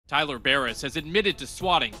Tyler Barris has admitted to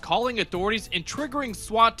swatting, calling authorities, and triggering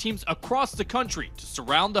SWAT teams across the country to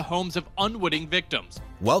surround the homes of unwitting victims.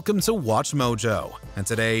 Welcome to Watch Mojo, and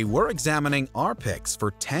today we're examining our picks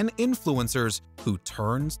for 10 influencers who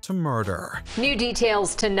turned to murder. New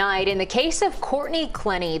details tonight in the case of Courtney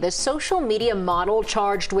Clenny, the social media model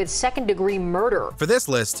charged with second-degree murder. For this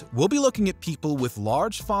list, we'll be looking at people with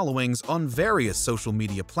large followings on various social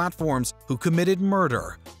media platforms who committed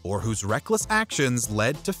murder or whose reckless actions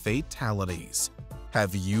led to fatalities.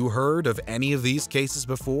 Have you heard of any of these cases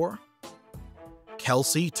before?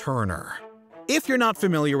 Kelsey Turner. If you're not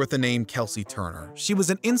familiar with the name Kelsey Turner, she was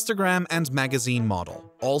an Instagram and magazine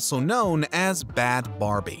model, also known as Bad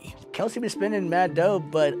Barbie. Kelsey was spending mad dough,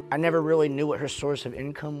 but I never really knew what her source of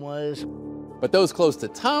income was. But those close to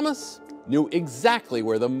Thomas knew exactly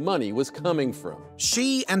where the money was coming from.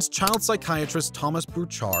 She and child psychiatrist Thomas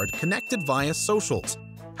Burchard connected via socials.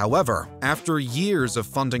 However, after years of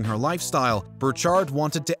funding her lifestyle, Burchard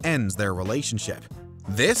wanted to end their relationship.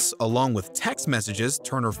 This, along with text messages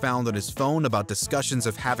Turner found on his phone about discussions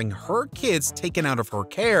of having her kids taken out of her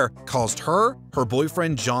care, caused her, her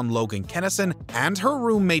boyfriend John Logan Kennison, and her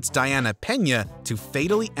roommates Diana Pena to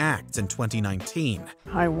fatally act in 2019.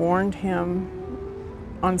 I warned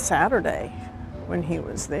him on Saturday when he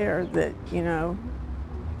was there that,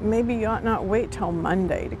 maybe you ought not wait till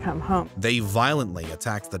Monday to come home. They violently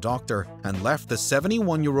attacked the doctor and left the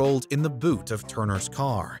 71-year-old in the boot of Turner's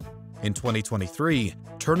car. In 2023,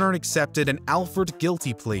 Turner accepted an Alford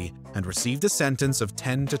guilty plea and received a sentence of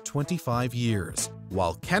 10 to 25 years,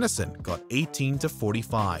 while Kennison got 18 to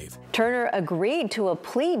 45. Turner agreed to a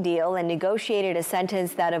plea deal and negotiated a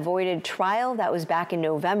sentence that avoided trial. That was back in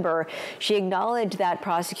November. She acknowledged that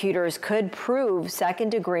prosecutors could prove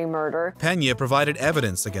second-degree murder. Pena provided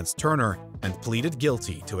evidence against Turner and pleaded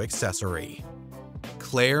guilty to accessory.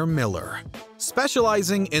 Claire Miller.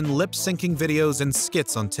 Specializing in lip-syncing videos and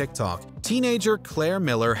skits on TikTok, teenager Claire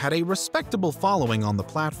Miller had a respectable following on the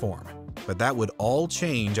platform. But that would all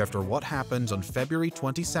change after what happened on February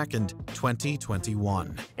 22,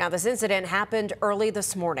 2021. Now, this incident happened early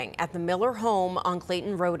this morning at the Miller home on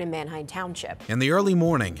Clayton Road in Manheim Township. In the early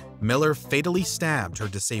morning, Miller fatally stabbed her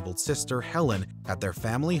disabled sister Helen at their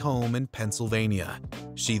family home in Pennsylvania.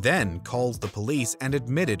 She then called the police and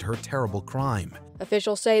admitted her terrible crime.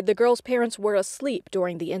 Officials say the girl's parents were asleep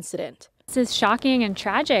during the incident. This is shocking and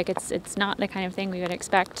tragic. It's not the kind of thing we would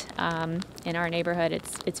expect in our neighborhood.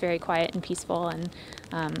 It's very quiet and peaceful, and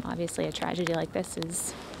obviously a tragedy like this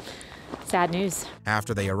is sad news.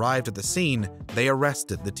 After they arrived at the scene, they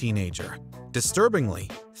arrested the teenager. Disturbingly,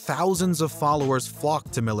 thousands of followers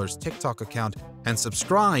flocked to Miller's TikTok account and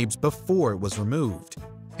subscribed before it was removed.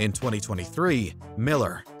 In 2023,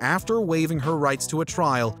 Miller, after waiving her rights to a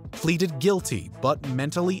trial, pleaded guilty but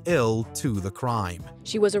mentally ill to the crime.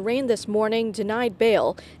 She was arraigned this morning, denied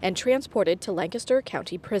bail, and transported to Lancaster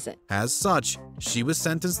County Prison. As such, she was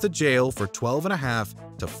sentenced to jail for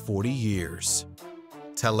 12.5 to 40 years.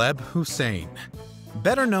 Taleb Hussein.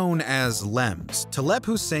 Better known as Lems, Taleb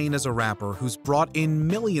Hussein is a rapper who's brought in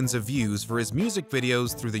millions of views for his music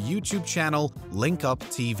videos through the YouTube channel Link Up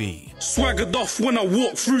TV. Swaggered off when I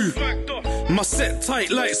walk through, my set tight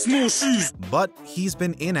like small shoes. But he's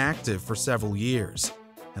been inactive for several years.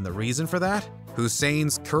 And the reason for that?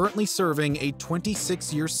 Hussein's currently serving a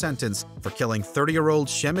 26-year sentence for killing 30-year-old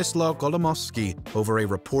Przemysław Gołomowski over a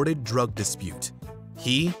reported drug dispute.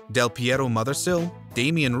 He, Del Piero Mothersill,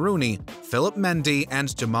 Damian Rooney, Philip Mendy,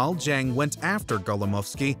 and Jamal Jeng went after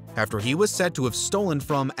Gołomowski after he was said to have stolen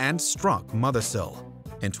from and struck Mothersill.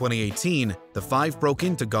 In 2018, the five broke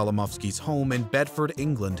into Gołomowski's home in Bedford,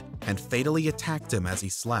 England, and fatally attacked him as he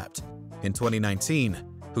slept. In 2019,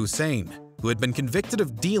 Hussein, who had been convicted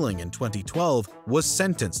of dealing in 2012, was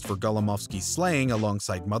sentenced for Gołomowski's slaying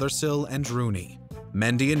alongside Mothersill and Rooney.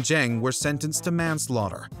 Mendy and Jeng were sentenced to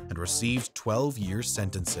manslaughter and received 12-year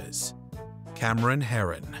sentences. Cameron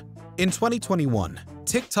Herron. In 2021,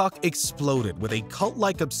 TikTok exploded with a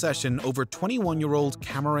cult-like obsession over 21-year-old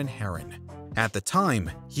Cameron Herron. At the time,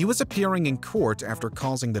 he was appearing in court after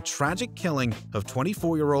causing the tragic killing of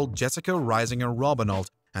 24-year-old Jessica Reisinger Robinault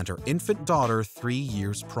and her infant daughter 3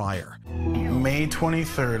 years prior. May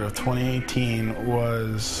 23rd of 2018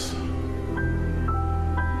 was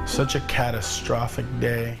such a catastrophic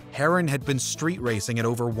day. Herron had been street racing at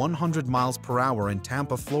over 100 miles per hour in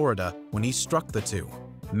Tampa, Florida when he struck the two.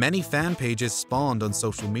 Many fan pages spawned on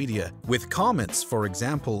social media, with comments, for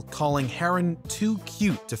example, calling Herron too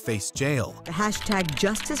cute to face jail. Hashtag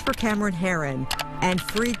Justice for Cameron Herron and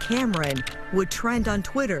Free Cameron would trend on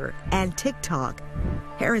Twitter and TikTok.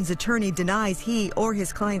 Herron's attorney denies he or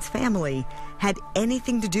his client's family had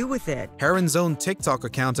anything to do with it. Herron's own TikTok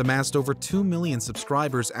account amassed over 2 million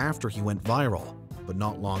subscribers after he went viral. But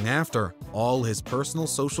not long after, all his personal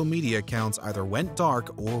social media accounts either went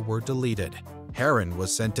dark or were deleted. Herron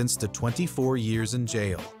was sentenced to 24 years in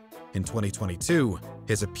jail. In 2022,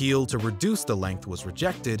 his appeal to reduce the length was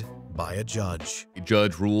rejected by a judge. A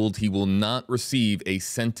judge ruled he will not receive a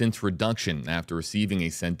sentence reduction after receiving a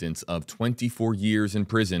sentence of 24 years in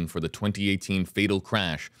prison for the 2018 fatal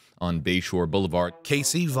crash on Bayshore Boulevard.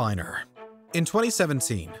 Casey Viner. In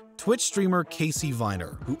 2017, Twitch streamer Casey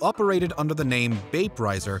Viner, who operated under the name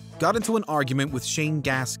Vaporizer, got into an argument with Shane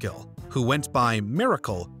Gaskill, who went by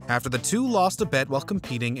Miracle after the two lost a bet while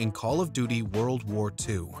competing in Call of Duty World War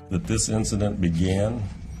II. That this incident began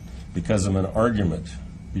because of an argument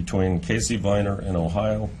between Casey Viner in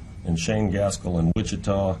Ohio and Shane Gaskill in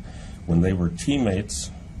Wichita when they were teammates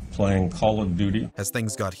playing Call of Duty. As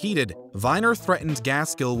things got heated, Viner threatened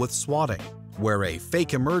Gaskill with swatting, where a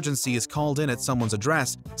fake emergency is called in at someone's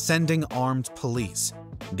address, sending armed police.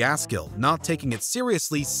 Gaskill, not taking it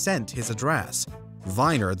seriously, sent his address.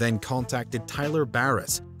 Viner then contacted Tyler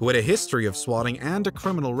Barris, who had a history of swatting and a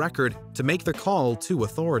criminal record, to make the call to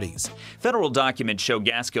authorities. Federal documents show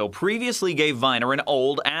Gaskill previously gave Viner an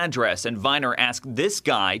old address, and Viner asked this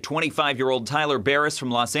guy, 25-year-old Tyler Barris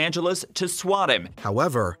from Los Angeles, to swat him.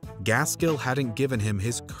 However, Gaskill hadn't given him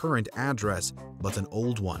his current address, but an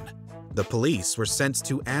old one. The police were sent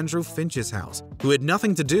to Andrew Finch's house, who had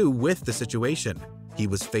nothing to do with the situation. He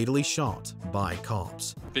was fatally shot by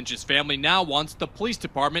cops. Finch's family now wants the police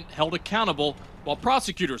department held accountable, while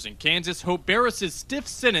prosecutors in Kansas hope Barris's stiff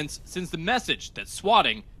sentence sends the message that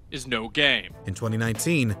swatting is no game. In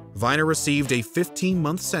 2019, Viner received a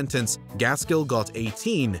 15-month sentence, Gaskill got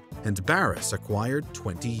 18, and Barris acquired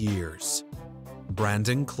 20 years.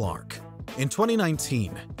 Brandon Clark. In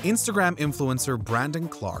 2019, Instagram influencer Brandon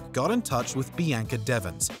Clark got in touch with Bianca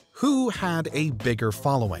Devins, who had a bigger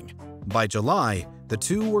following. By July, the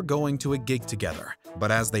two were going to a gig together,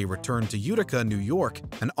 but as they returned to Utica, New York,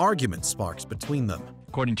 an argument sparked between them.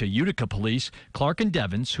 According to Utica police, Clark and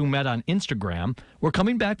Devins, who met on Instagram, were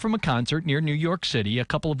coming back from a concert near New York City a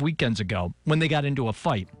couple of weekends ago when they got into a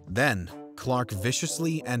fight. Then, Clark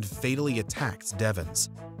viciously and fatally attacked Devins.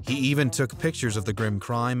 He even took pictures of the grim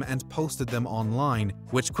crime and posted them online,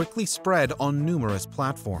 which quickly spread on numerous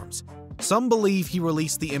platforms. Some believe he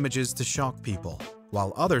released the images to shock people,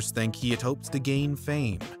 while others think he had hoped to gain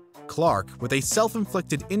fame. Clark, with a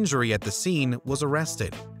self-inflicted injury at the scene, was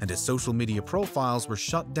arrested, and his social media profiles were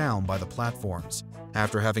shut down by the platforms.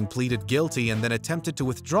 After having pleaded guilty and then attempted to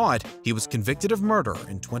withdraw it, he was convicted of murder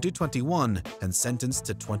in 2021 and sentenced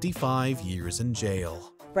to 25 years in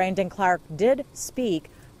jail. Brandon Clark did speak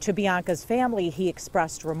to Bianca's family. He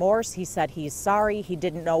expressed remorse. He said he's sorry. He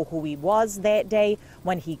didn't know who he was that day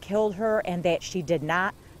when he killed her and that she did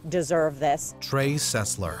not deserve this. Trey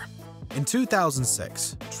Sessler. In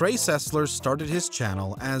 2006, Trey Sessler started his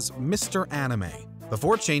channel as Mr. Anime,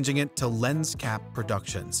 before changing it to LensCap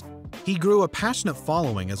Productions. He grew a passionate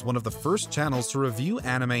following as one of the first channels to review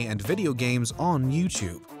anime and video games on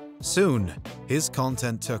YouTube. Soon, his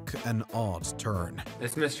content took an odd turn.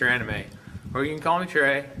 It's Mr. Anime, or you can call me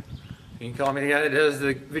Trey. You can call me the guy that does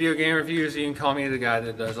the video game reviews, you can call me the guy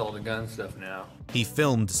that does all the gun stuff now. He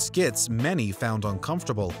filmed skits many found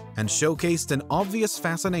uncomfortable and showcased an obvious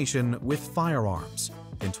fascination with firearms.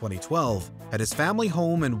 In 2012, at his family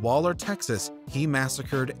home in Waller, Texas, he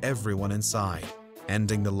massacred everyone inside,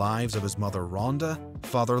 ending the lives of his mother Rhonda,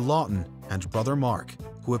 father Lawton, and brother Mark,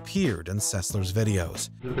 who appeared in Sessler's videos.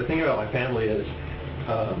 The thing about my family is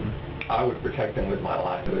I would protect them with my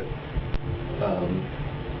life.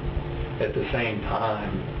 At the same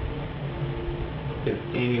time, if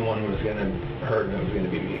anyone was going to hurt him, it was going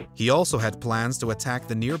to be me. He also had plans to attack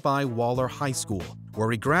the nearby Waller High School,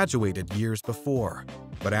 where he graduated years before.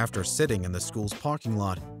 But after sitting in the school's parking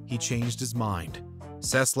lot, he changed his mind.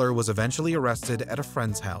 Sessler was eventually arrested at a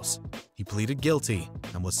friend's house. He pleaded guilty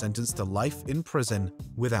and was sentenced to life in prison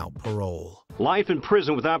without parole. Life in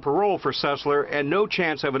prison without parole for Sessler and no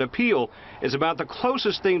chance of an appeal is about the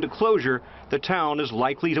closest thing to closure the town is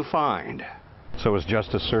likely to find. So has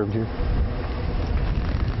justice served you?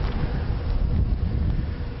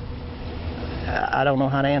 I don't know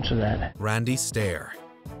how to answer that. Randy Stair.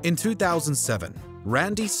 In 2007,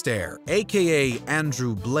 Randy Stair, aka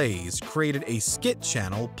Andrew Blaze, created a skit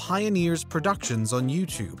channel, Pioneers Productions, on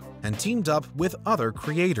YouTube and teamed up with other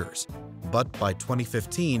creators. But by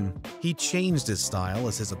 2015, he changed his style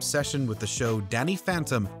as his obsession with the show Danny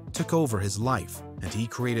Phantom took over his life, and he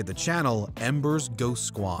created the channel Ember's Ghost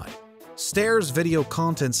Squad. Stair's video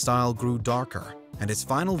content style grew darker, and his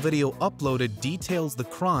final video uploaded details the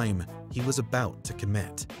crime he was about to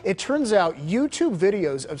commit. It turns out YouTube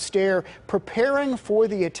videos of Stair preparing for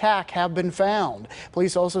the attack have been found.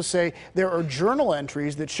 Police also say there are journal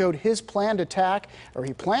entries that showed his planned attack, or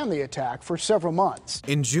he planned the attack, for several months.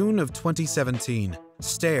 In June of 2017,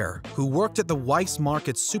 Stair, who worked at the Weiss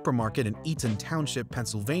Market supermarket in Eaton Township,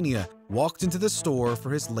 Pennsylvania, walked into the store for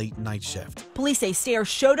his late night shift. Police say Stair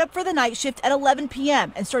showed up for the night shift at 11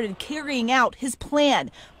 p.m. and started carrying out his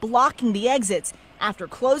plan, blocking the exits. After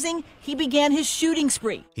closing, he began his shooting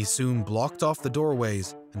spree. He soon blocked off the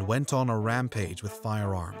doorways and went on a rampage with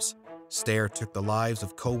firearms. Stair took the lives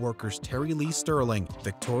of co-workers Terry Lee Sterling,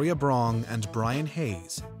 Victoria Brong, and Brian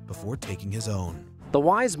Hayes before taking his own. The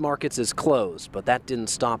Weiss Markets is closed, but that didn't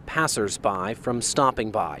stop passers-by from stopping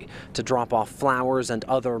by to drop off flowers and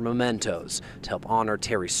other mementos to help honor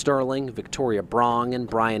Terry Sterling, Victoria Brong, and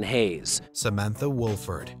Brian Hayes. Samantha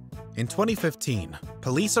Wolford. In 2015,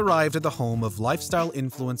 police arrived at the home of lifestyle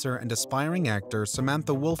influencer and aspiring actor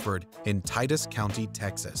Samantha Wolford in Titus County,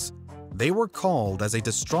 Texas. They were called as a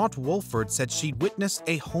distraught Wolford said she'd witnessed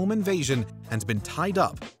a home invasion and been tied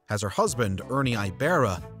up as her husband, Ernie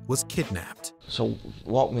Ibarra, was kidnapped. So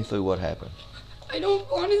walk me through what happened. I don't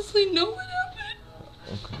honestly know what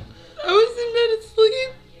happened. Okay. I was in bed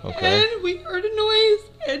asleep, Okay. and we heard a noise,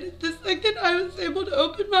 and the second I was able to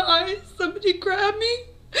open my eyes, somebody grabbed me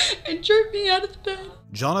and jerked me out of the bed.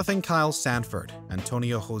 Jonathan Kyle Sanford,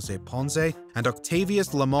 Antonio Jose Ponce, and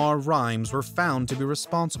Octavius Lamar Rhymes were found to be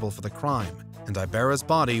responsible for the crime, and Ibarra's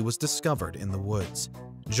body was discovered in the woods.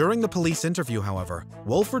 During the police interview, however,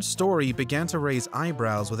 Wolford's story began to raise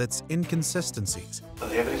eyebrows with its inconsistencies. The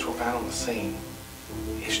evidence we found on the scene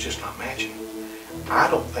is just not matching. I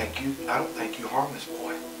don't think you harmed this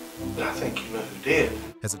boy, but I think you know who did.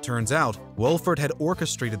 As it turns out, Wolford had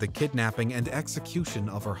orchestrated the kidnapping and execution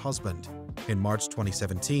of her husband. In March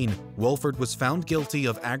 2017, Wolford was found guilty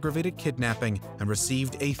of aggravated kidnapping and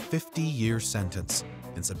received a 50-year sentence.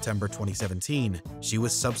 In September 2017, she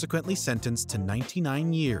was subsequently sentenced to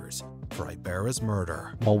 99 years for Ibarra's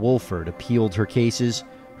murder. While Wolford appealed her cases,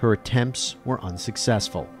 her attempts were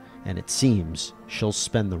unsuccessful, and it seems she'll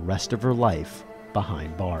spend the rest of her life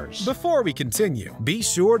behind bars. Before we continue, be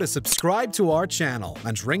sure to subscribe to our channel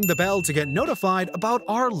and ring the bell to get notified about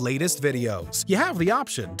our latest videos. You have the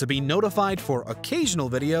option to be notified for occasional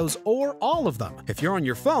videos or all of them. If you're on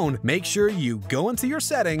your phone, make sure you go into your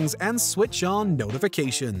settings and switch on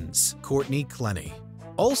notifications. Courtney Clenny.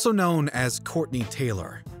 Also known as Courtney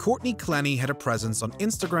Taylor, Courtney Clenny had a presence on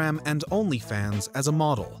Instagram and OnlyFans as a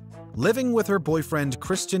model. Living with her boyfriend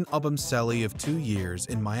Christian Ubumseli of 2 years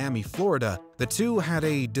in Miami, Florida, the two had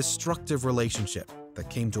a destructive relationship that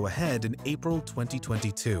came to a head in April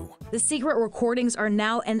 2022. The secret recordings are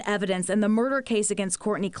now in evidence in the murder case against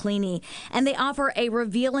Courtney Clenny, and they offer a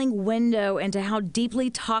revealing window into how deeply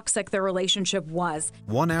toxic their relationship was.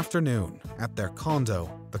 One afternoon, at their condo,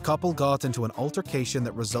 the couple got into an altercation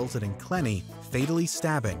that resulted in Clenny fatally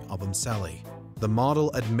stabbing Ubumseli. The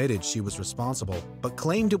model admitted she was responsible, but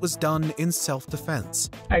claimed it was done in self-defense.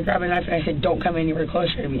 I grabbed a knife and I said, "Don't come anywhere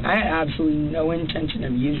closer to me." I had absolutely no intention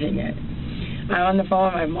of using it. I'm on the phone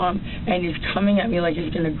with my mom, and he's coming at me like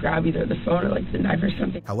he's going to grab either the phone or like the knife or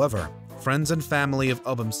something. However, friends and family of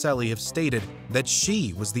Ubumseli have stated that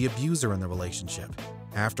she was the abuser in the relationship.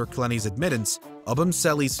 After Clenny's admittance,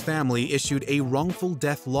 Ubumseli's family issued a wrongful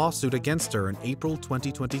death lawsuit against her in April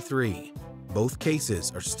 2023. Both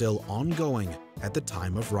cases are still ongoing at the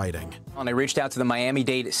time of writing. I reached out to the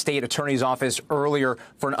Miami-Dade State Attorney's Office earlier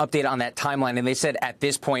for an update on that timeline, and they said at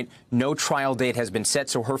this point, no trial date has been set,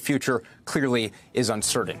 so her future clearly is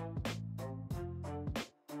uncertain.